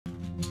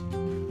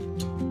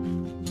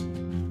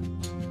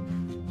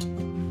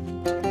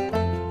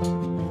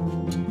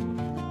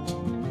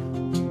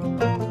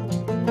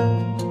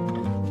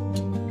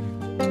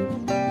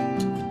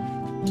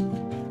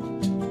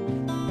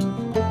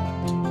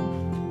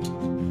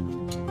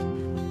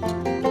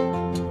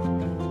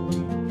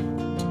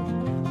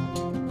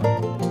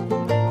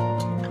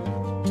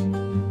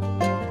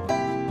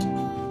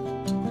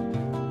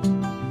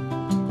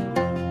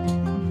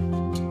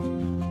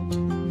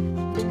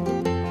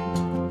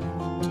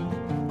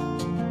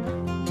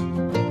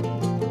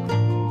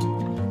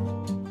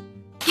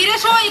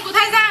সই,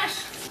 কোথায় যাস?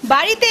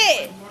 বাড়িতে।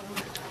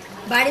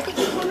 বাড়িতে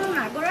কি কোনো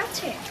নাগর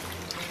আছে?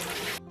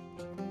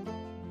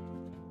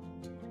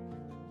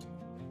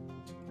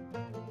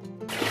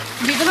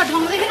 বিধবা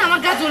ঢং দেখে না আমার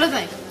গা জ্বলে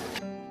যায়।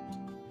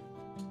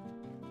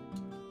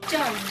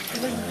 চল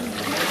এবার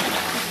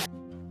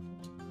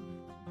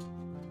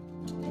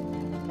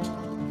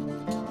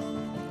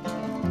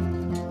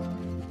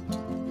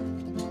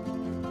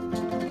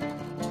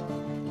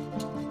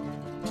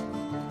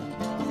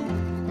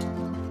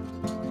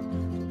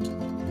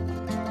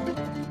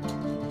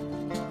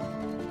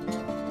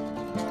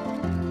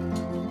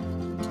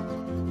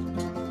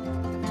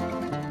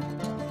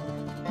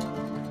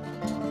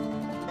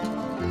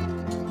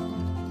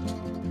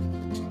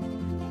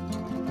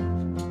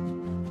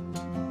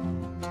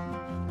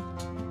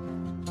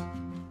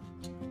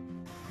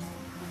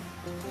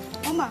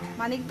ওমা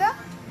মানিকদা,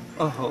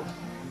 ওহো,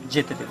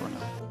 যেতে দেব না।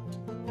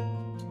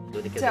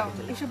 যাও,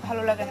 এসব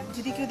ভালো লাগে না।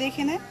 যদি কেউ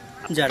দেখে নেয়,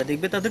 যারা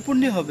দেখবে তাদের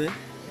পুণ্য হবে।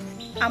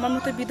 আমার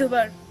মতো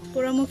বিধবার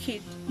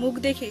পোড়ামুখীর মুখ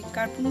দেখে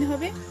কার পুণ্য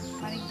হবে?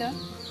 মানিকদা,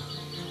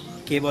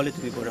 কে বলে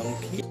তুমি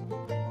পোড়ামুখী?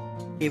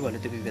 কে বলে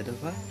তুমি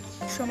বেধবা?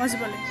 সমাজ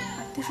বলে,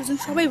 আত্মীয় স্বজন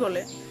সবাই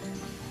বলে।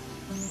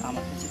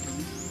 আমার কাছে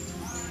তুমি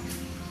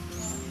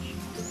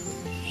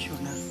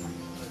সোনার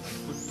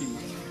ফুটকি।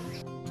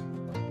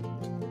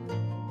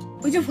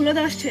 ওই যে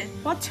ফুলাদা আসছে,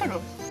 পথ ছাড়ো।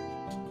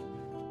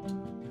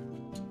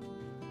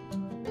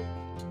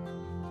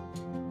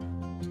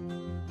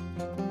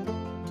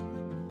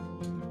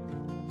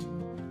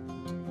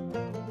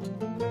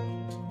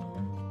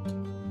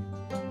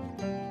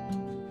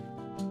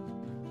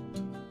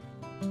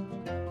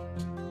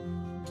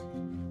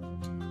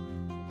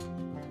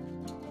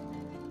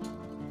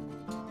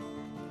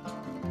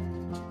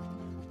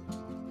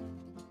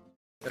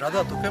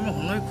 রাধা, তোকে আমি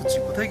হন্যই খুঁজছি,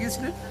 কোথায়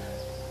গিয়েছিলে?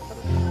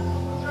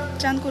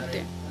 চান করতে।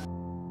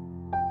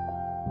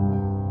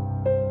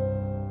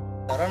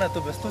 তারা না, এত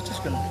ব্যস্ত হচ্ছিস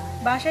কেন?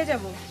 বাসায়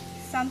যাব,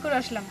 স্নান করে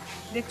আসলাম,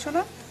 দেখছো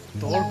না?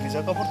 তোর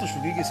ভেজা কাপড় তো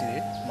শুকিয়ে গেছে।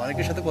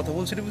 মানিকের সাথে কথা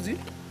বলছিলি বুঝি?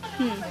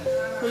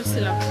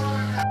 বলছিলাম।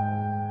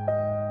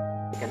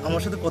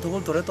 আমার সাথে কথা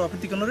বল, তোরা তো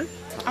আপত্তি কেন রে?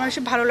 আমার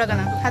এসব ভালো লাগে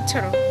না, হাত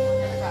ছাড়ো।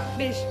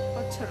 বেশ,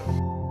 পথ ছাড়ো।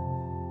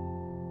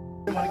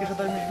 মানিকের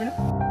সাথে আর মিশবি না?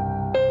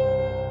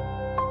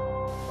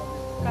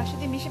 কার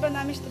সাথে মিশে বা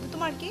না মিশতে তো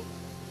তোমার কি?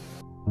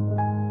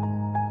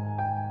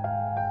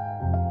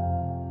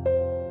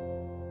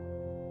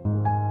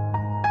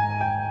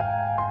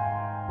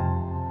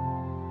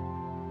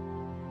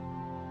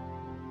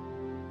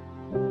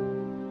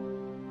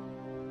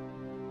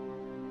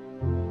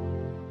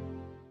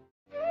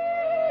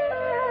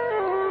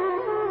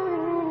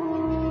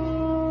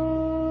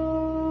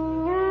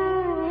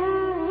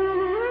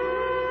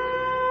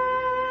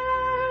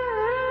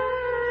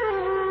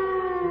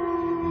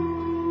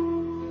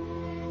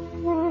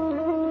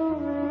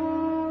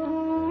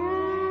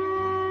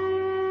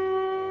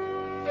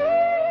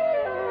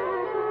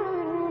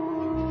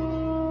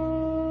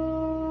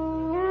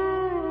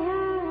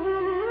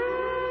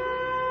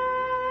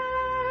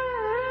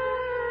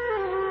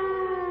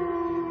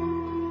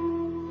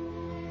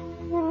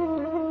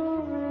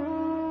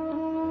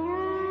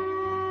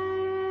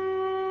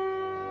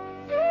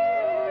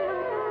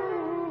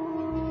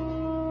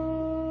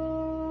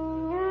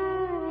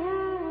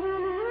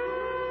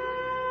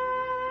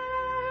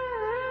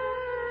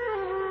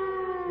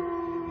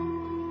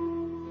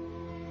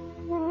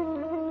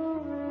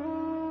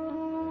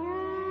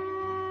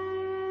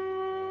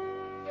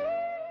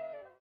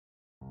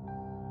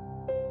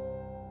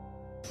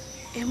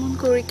 এমন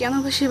করে কেন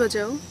বাঁশি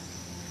বাজাও?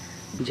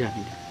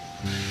 জানি না,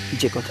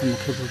 যে কথা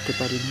মুখে বলতে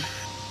পারি না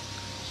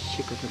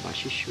সে কথা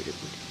বাঁশির সুরে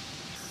বলি।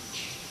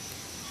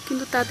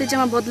 কিন্তু তাতে যে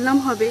আমার বদনাম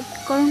হবে,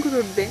 কলঙ্ক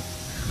উঠবে।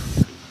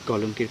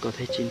 কলঙ্কের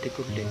কথাই চিন্তা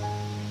করলে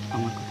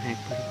আমার কথা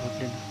একবারও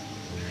ভাবলে না।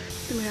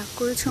 তুমি রাগ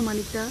করেছো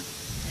মানিকদা?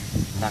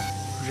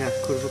 রাগ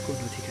করবো কোন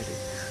অধিকারে?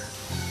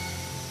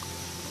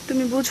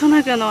 তুমি বোঝো না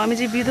কেন আমি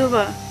যে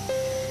বিধবা?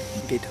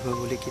 বিধবা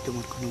বলে কি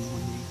তোমার কোনো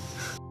মন নেই?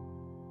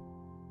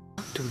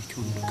 তুমি কি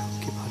অন্য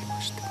কাউকে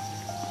ভালোবাসতে পারো?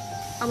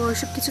 আমার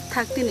ওসব কিছু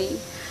থাকতে নেই,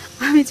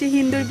 আমি যে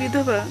হিন্দুর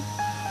বিধবা।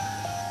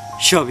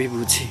 সবই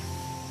বুঝি,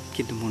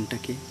 কিন্তু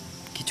মনটাকে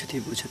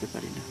কিছুতেই বোঝাতে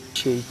পারি না।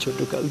 সেই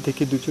ছোটকাল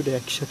থেকে দুজনে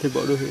একসাথে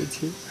বড়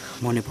হয়েছে।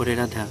 মনে পড়ে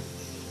রাধা,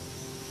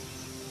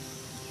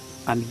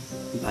 আমি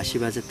বাঁশি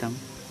বাজাতাম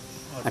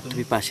আর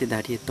তুমি পাশে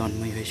দাঁড়িয়ে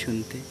তন্ময় হয়ে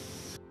শুনতে।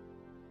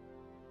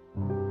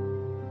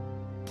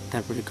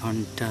 তারপরে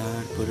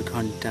ঘন্টার পর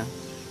ঘন্টা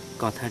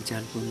কথার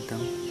জাল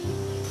বুনতাম।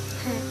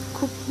 হ্যাঁ,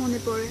 খুব মনে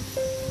পড়ে।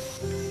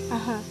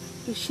 আহা,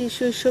 সেই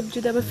শৈশব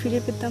যদি আবার ফিরে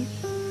পেতাম।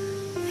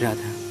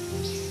 রাধা,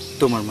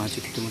 তোমার মা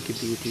যদি তোমাকে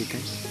বিয়ে দিয়ে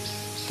দেয়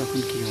তখন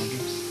কি হবে?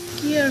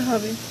 কি আর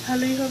হবে,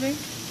 ভালোই হবে।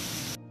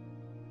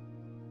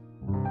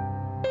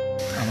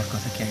 আমার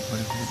কথা কি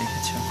একবারে ভেবে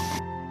দেখেছ?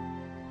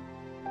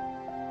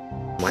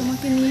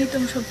 আমাকে নিয়ে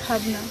তোমার সব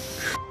ভাবনা,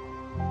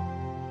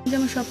 যে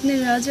আমার স্বপ্নের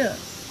রাজা।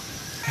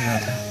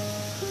 রাধা,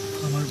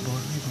 আমার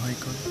বড়ই ভয়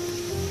করে।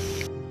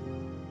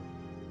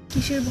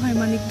 কিসের ভয়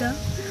মানিকদা?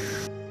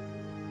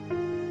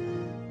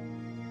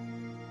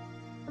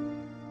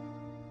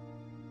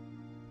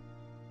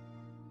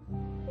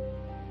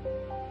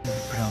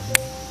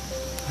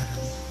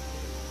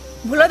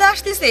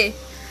 ডাকতেছে,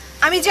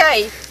 আমি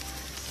যাই।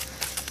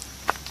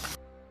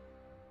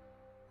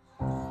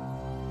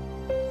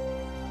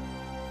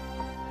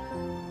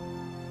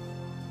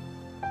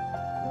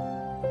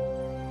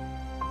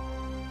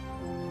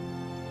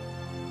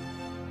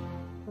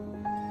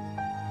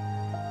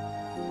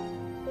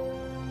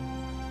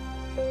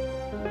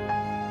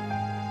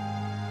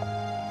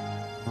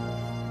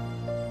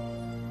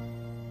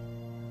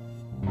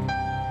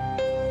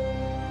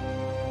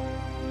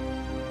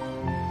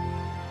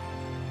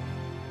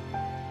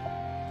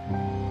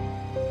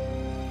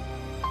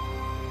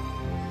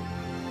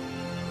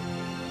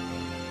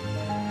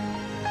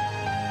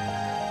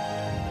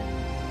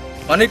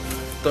 মানিক,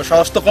 তোর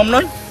সাহস তো কম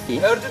নয়।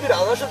 এর যদি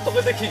রাজার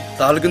তোকে দেখি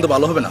তাহলে কিন্তু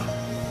ভালো হবে না।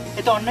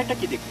 এটা অন্যায়টা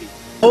কি দেখলি?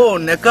 ও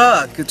নেকা,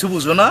 কিছু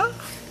বুঝো না?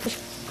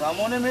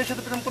 ব্রাহ্মণের মেয়ের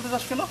সাথে প্রেম করতে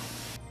যাস কেন?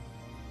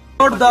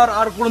 খবরদার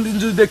আর কোনদিন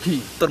যদি দেখি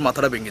তোর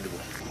মাথাটা ভেঙে দেবো।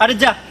 আরে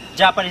যা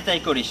যা পারিস তাই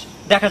করিস,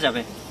 দেখা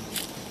যাবে।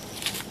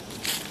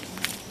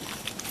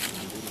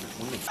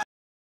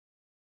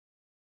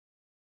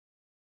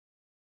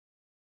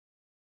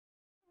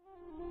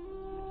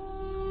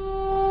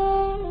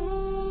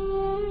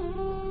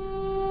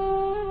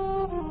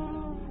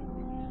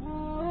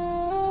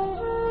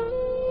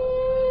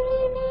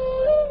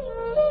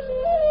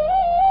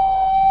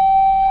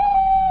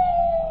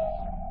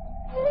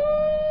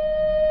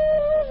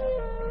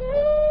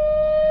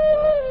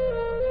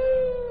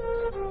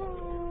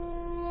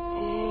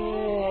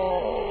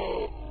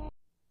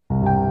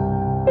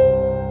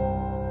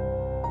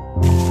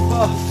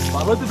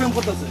 ভালোই তুই প্রেম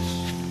করতেছিস।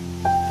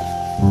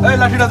 এই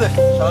লাঠিটা দে,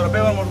 সারা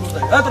প্রেমের মোড়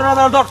বুঝাই। এই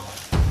তোরা ধর।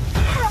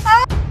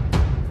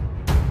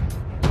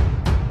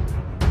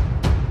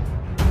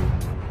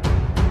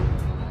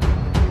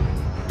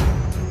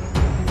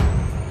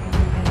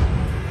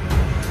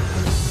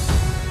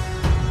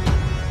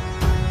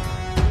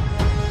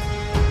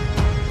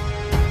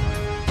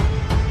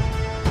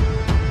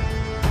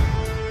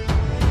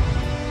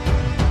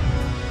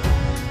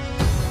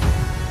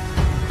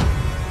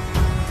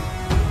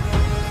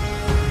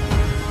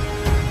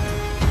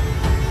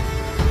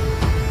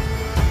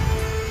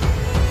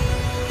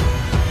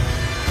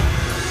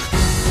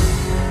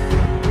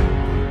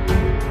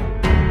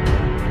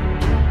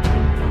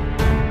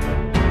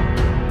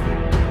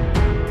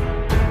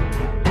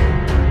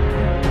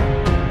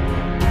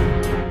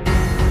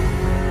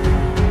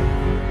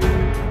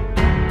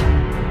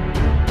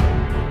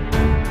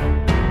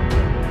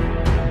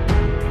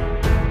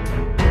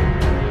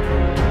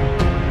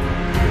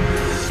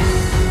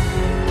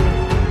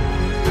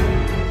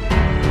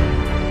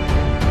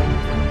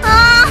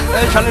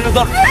 শালিনী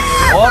ধর,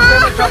 ওর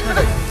প্রেমের সব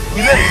ছেড়ে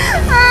কি রে?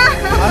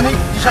 আমি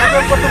কিসব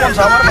প্রেম করতে বলছি,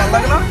 আমার ভালো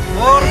লাগে না।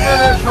 ওর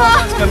প্রেমের সব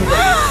আজকে আমি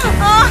করব।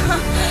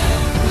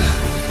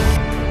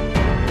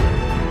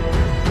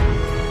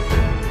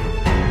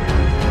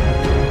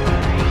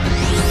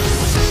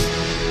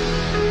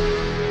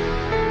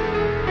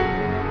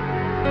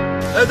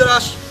 এই ধর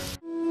আস।